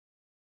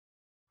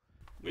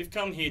We've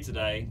come here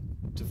today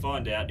to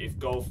find out if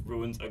golf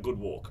ruins a good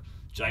walk.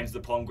 James the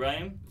Pong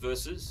Graham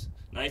versus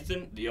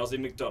Nathan the Aussie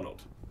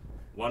McDonald.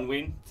 1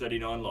 win,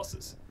 39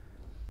 losses.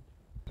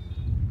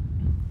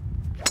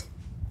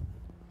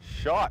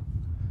 Shot.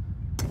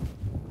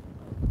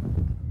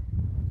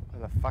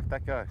 Where the fuck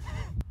that go?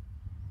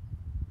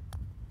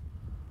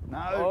 No.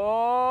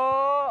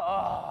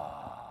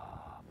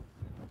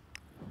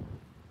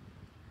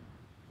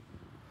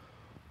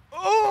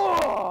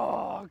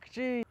 Oh,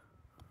 gee.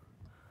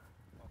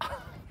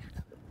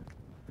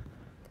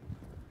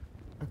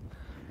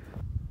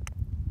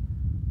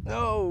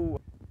 No.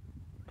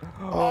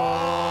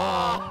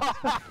 Oh.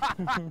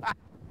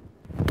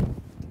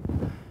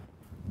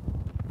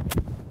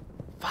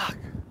 Fuck.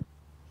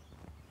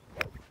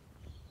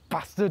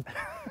 Bastard.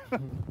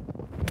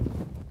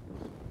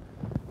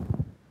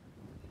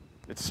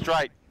 It's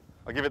straight.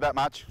 I'll give it that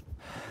much.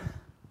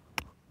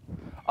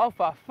 Oh,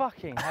 for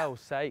fucking hell's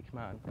sake,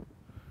 man.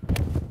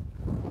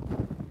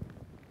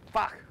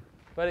 Fuck.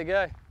 Where'd it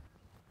go?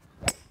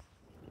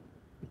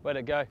 Where'd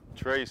it go?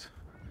 Trees.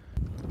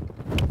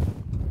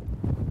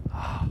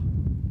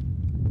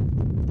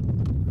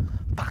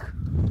 Fuck.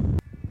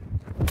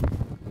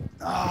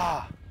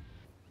 Ah.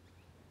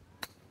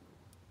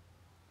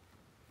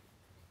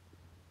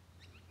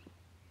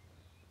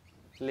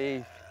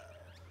 Leave.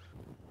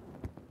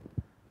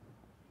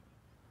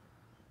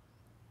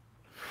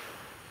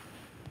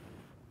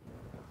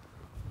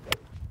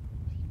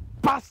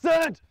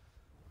 Bastard!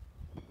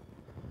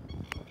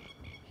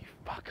 You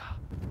fucker.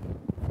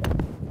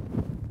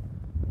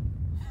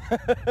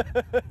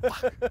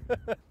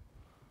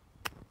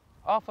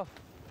 Oh, for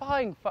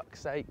fine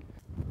fuck's sake.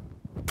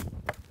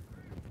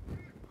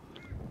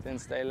 Didn't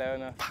stay low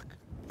enough. Fuck.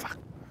 Fuck.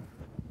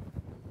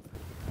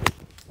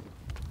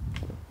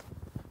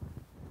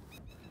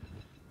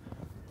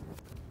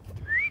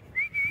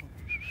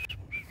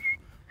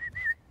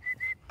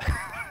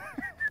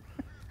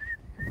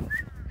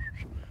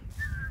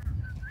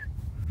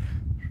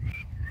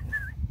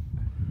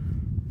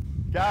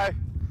 Go.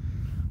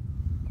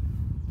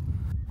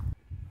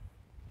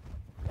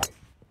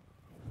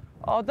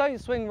 Oh, don't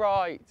swing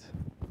right.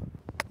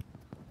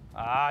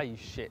 Ah, you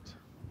shit.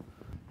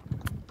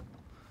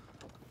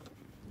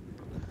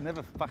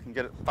 Never fucking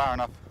get it far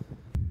enough.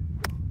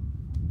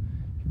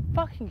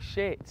 Fucking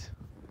shit.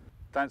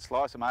 Don't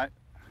slice it, mate.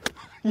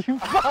 You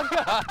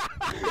fucker.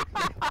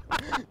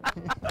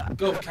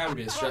 Golf can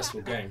be a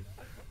stressful game,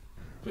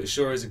 but it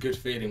sure is a good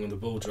feeling when the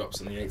ball drops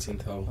on the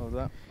 18th hole. What was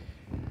that?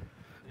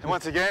 And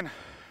once again,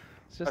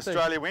 It's just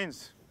Australia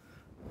wins.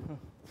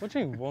 what do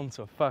you want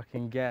to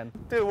fucking get?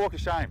 Do the walk of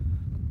shame.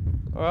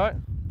 All right.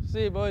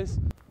 See you, boys.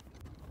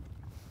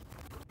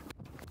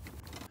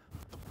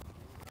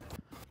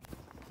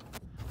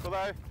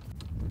 Although,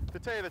 to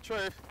tell you the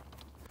truth,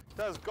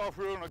 does golf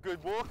ruin a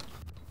good walk?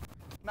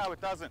 No,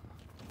 it doesn't.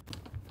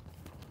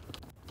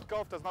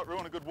 Golf does not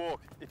ruin a good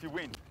walk if you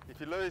win. If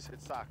you lose,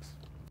 it sucks.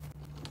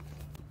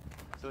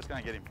 So let's go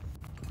and get him.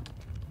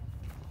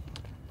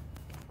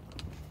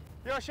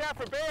 You're a shout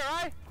for a beer,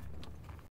 eh?